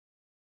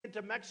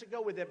into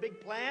Mexico with their big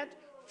plant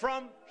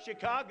from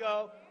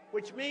Chicago,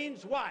 which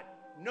means what?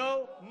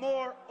 No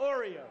more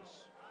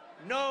Oreos.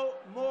 No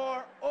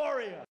more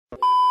Oreos.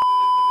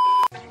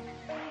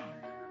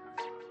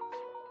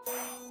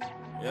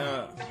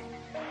 Yeah.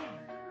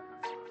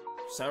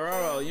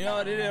 Sororo, you know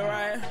what it is,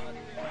 right?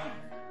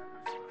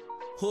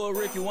 Who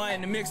Ricky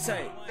Wayne the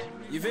mixtape?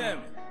 You feel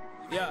me?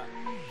 Yeah.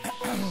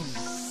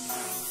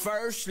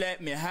 First,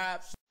 let me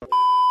have.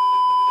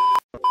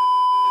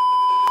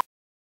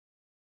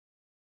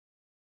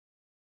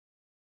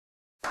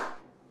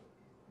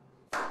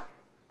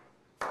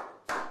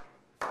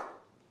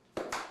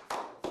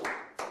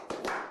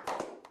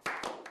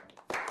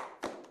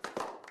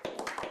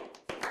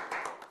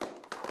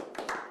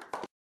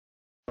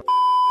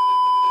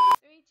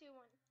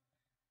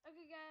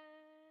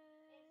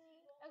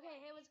 Okay,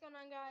 hey, what's going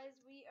on, guys?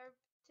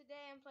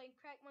 Today I'm playing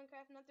Crack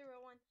Minecraft, not the real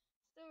one.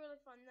 Still really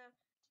fun though.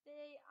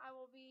 Today I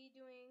will be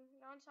doing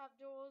non-stop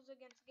duels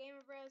against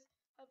Gamer Bros.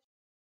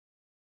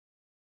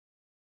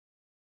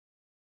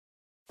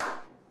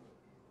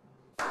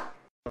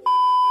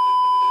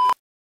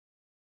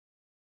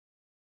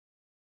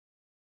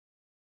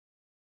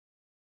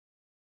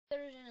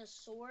 In a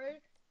sword,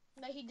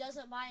 but he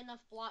doesn't buy enough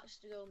blocks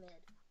to go mid.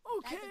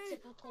 Okay, that's a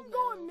typical I'm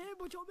going mid,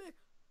 but you'll be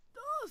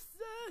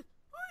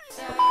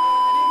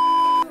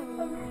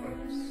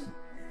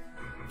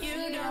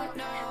You don't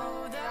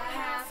know the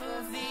half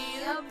of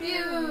the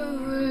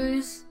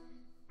abuse.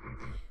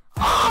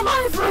 all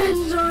my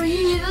friends are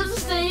either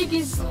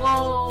taking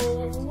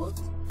slow.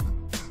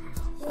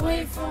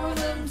 Wait for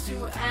them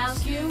to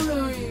ask you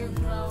who you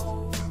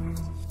know.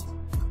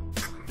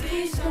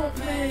 Please don't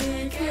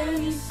make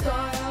any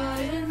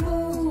sudden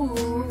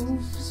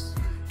moves.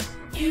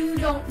 You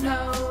don't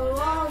know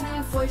all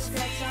the voice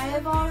cracks I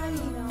have already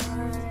done.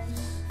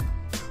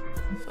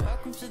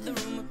 Welcome to the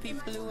room of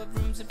people who have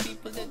rooms of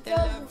people that they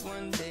love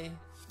one day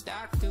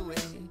docked away.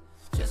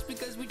 Just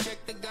because we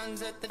check the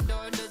guns at the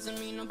door doesn't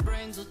mean our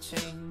brains will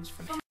change.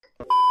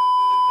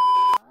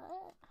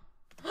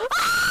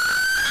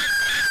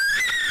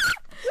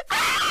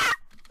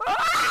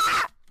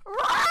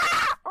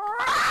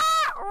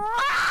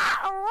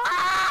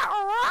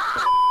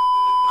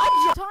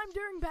 Time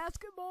during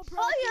basketball practice.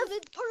 I have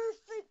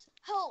perfect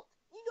health.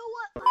 You know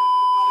what?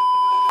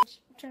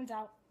 Turns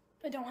out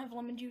I don't have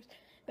lemon juice,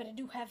 but I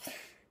do have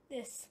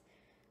this.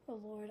 Oh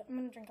Lord, I'm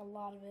gonna drink a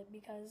lot of it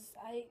because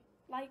I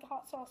like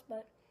hot sauce,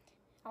 but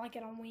I like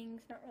it on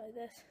wings, not really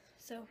this.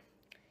 So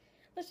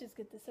let's just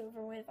get this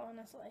over with,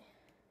 honestly.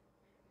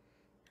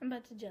 I'm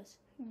about to just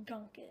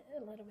gunk it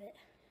a little bit.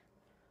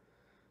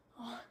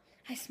 Oh,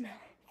 I smell.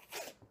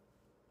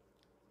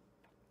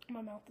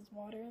 My mouth is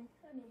watering.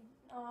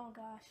 Oh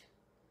gosh.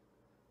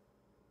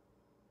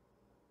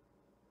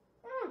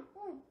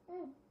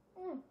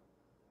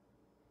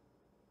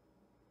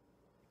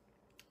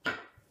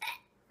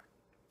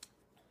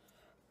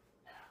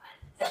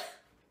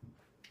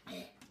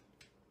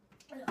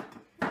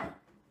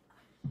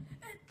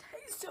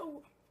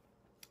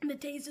 The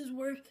taste is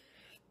worse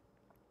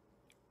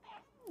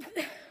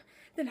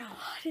than how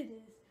hot it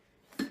is.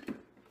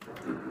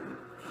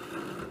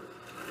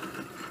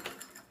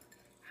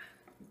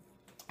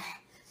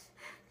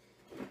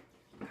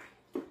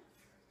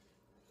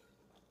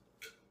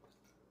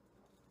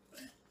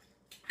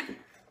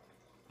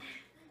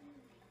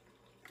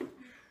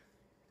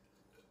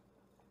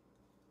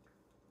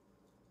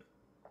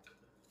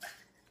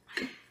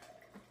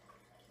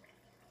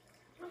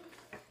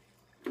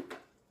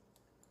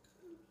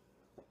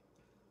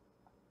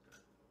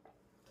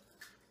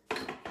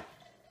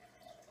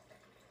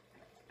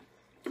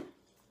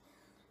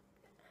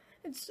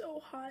 It's so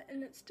hot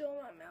and it's still in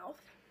my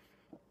mouth.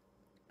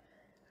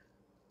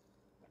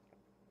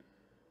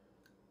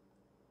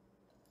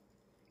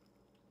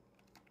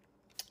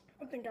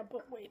 I think I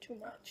put way too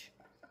much.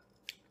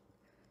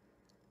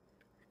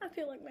 I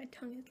feel like my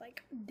tongue is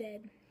like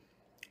dead.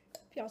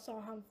 If y'all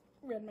saw how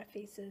red my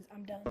face is,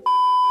 I'm done.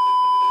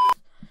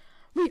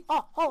 We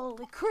are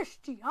holy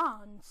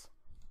Christians.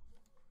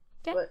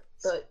 Okay.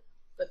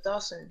 But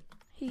Dawson,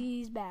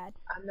 He's bad.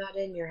 I'm not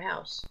in your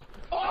house.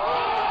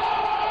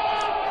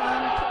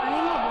 I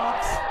need more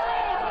blocks.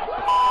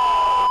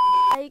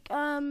 Like,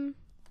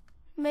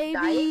 maybe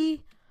Diet?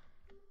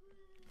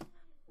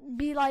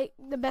 be like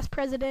the best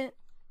president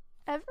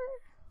ever?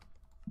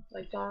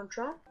 Like Donald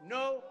Trump?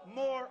 No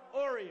more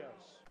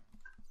Oreos.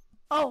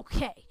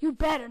 Okay, you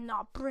better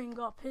not bring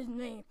up his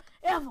name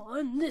ever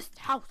in this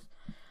house.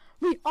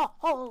 We are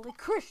holy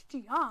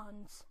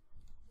Christians.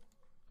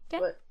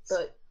 Okay.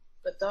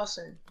 But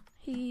Dawson,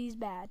 He's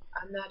bad.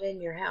 I'm not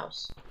in your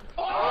house.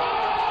 I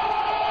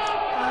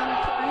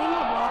need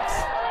more blocks.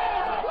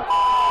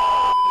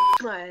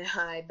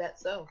 I bet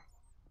so.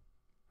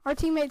 Our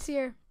teammate's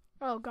here.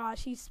 Oh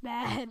gosh, he's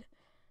bad.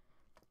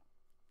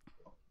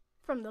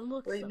 From the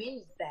looks. What do you mean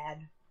he's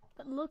bad?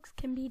 But looks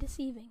can be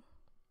deceiving.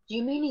 Do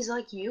you mean he's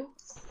like you?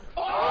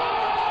 Okay.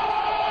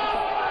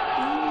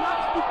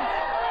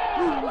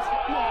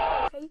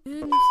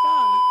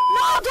 Stop.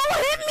 No, don't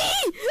hit me!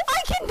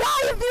 I can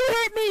die if you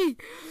hit me!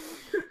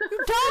 You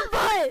dumb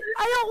what?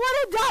 I don't want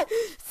to die.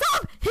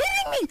 Stop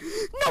hitting me.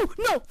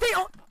 No, they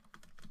don't.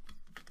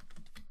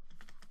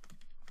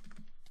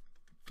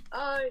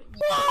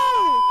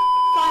 Whoa!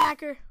 Bye,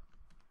 hacker.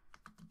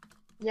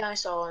 Yeah, I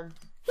saw him.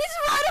 He's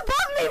right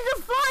above me.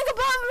 They're flying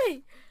above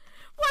me.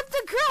 What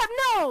the crap?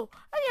 No,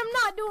 I am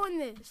not doing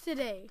this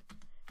today.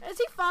 Is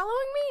he following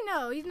me?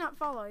 No, he's not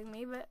following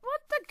me, but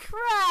what the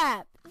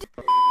crap?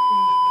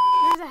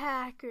 There's a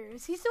hacker.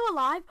 Is he still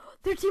alive?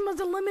 Their team was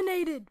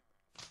eliminated.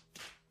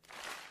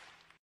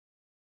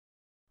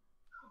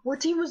 What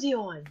team was he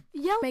on?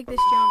 Yeah, make this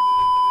jump.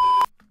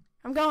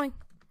 I'm going.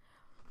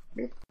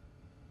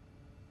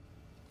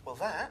 Well,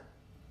 that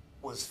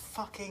was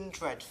fucking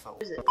dreadful.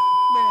 What is it?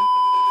 Brennan,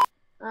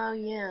 Oh,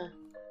 yeah.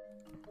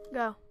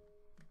 go.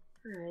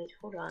 Alright,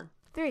 hold on.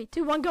 3,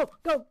 2, 1, go.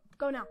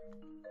 Go now.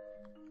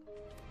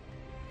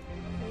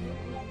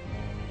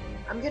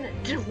 I'm gonna...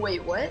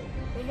 Wait, what?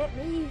 They hit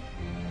me.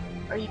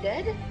 Are you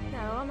dead? No,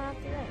 I'm not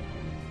dead.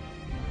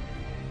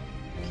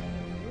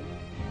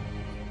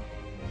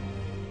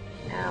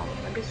 Ow,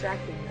 I'm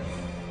distracting them.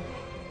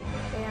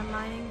 Okay, I'm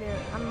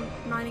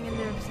mining in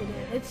their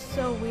obsidian. It's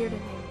so weird in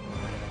here.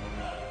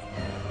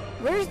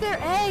 Where's their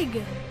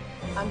egg?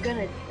 I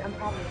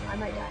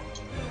might die.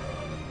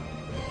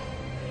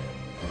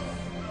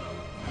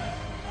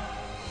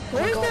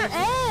 Where's their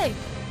egg?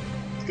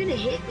 It's gonna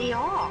hit me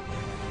off.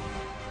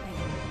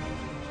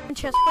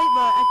 Chest plate,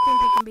 but I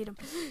think we can beat him.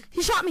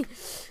 He shot me.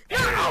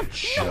 No!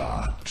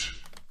 Shot.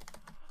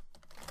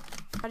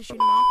 Try to shoot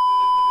him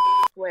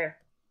off. Where?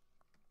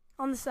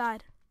 On the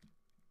side.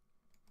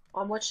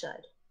 On which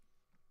side?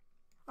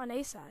 On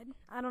A side.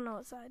 I don't know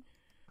what side.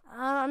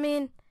 I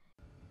mean...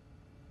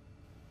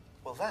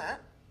 Well, that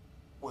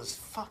was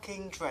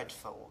fucking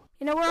dreadful.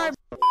 You know where our...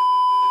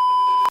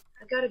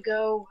 I gotta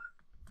go.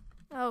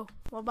 Oh,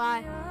 well,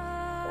 bye.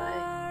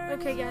 Bye.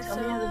 Okay, guys, Tell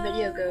me how the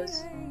video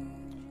goes.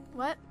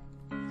 What?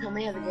 Tell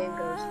me how the game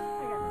goes.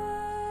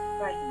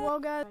 Bye. Well,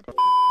 guys...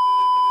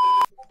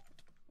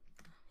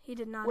 He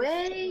did not...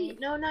 Wait!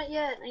 No, not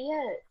yet. Not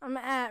yet. I'm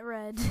at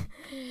red.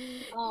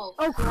 Oh,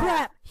 Oh,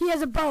 crap! He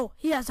has a bow!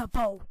 He has a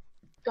bow!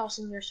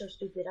 Dawson, you're so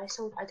stupid. I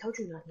told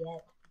you not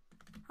yet.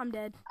 I'm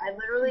dead. I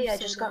I'm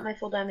just so got dead. my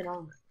full diamond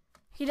armor.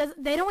 He does.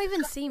 They don't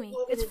even see me.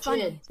 It's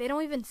funny. Legit. They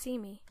don't even see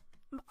me.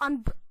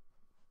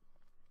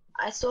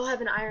 I still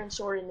have an iron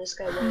sword and this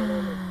guy ran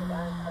over the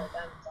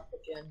diamonds off the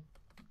gen.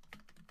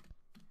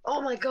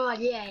 Oh my god,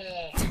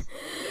 yeah!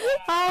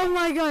 Oh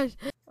my gosh.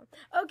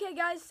 Okay,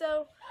 guys.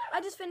 So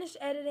I just finished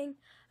editing.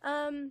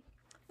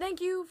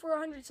 Thank you for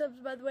 100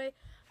 subs, by the way.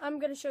 I'm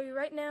gonna show you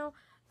right now.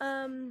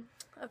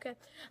 Okay.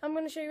 I'm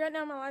gonna show you right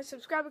now my live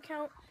subscriber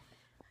count.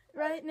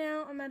 Right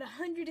now, I'm at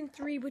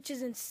 103, which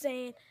is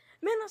insane.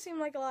 It may not seem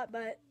like a lot,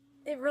 but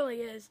it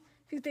really is,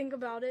 if you think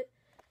about it.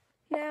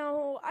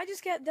 Now, I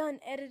just got done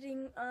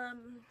editing.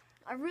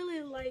 I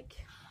really like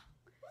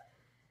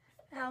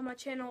how my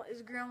channel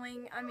is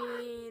growing. I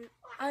mean,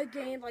 I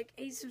gained like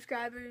 8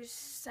 subscribers,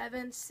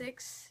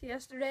 6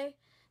 yesterday.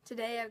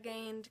 Today, I've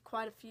gained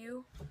quite a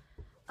few.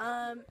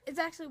 It's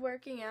actually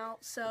working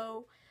out,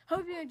 so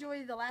hope you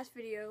enjoyed the last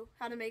video,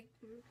 how to make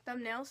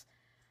thumbnails.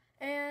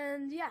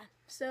 And yeah,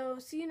 so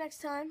see you next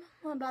time.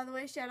 By the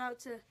way, shout out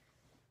to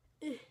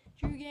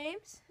Drew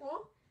Games.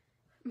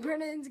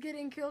 Brennan's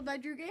getting killed by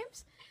Drew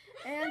Games.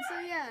 And so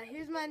yeah,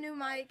 here's my new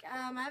mic.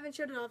 I haven't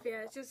showed it off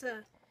yet. It's just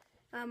a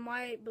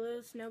white,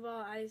 blue,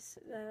 snowball, ice.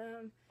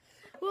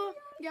 Well,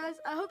 guys,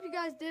 I hope you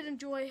guys did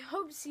enjoy.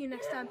 Hope to see you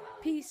next time.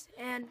 Peace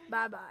and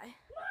bye-bye.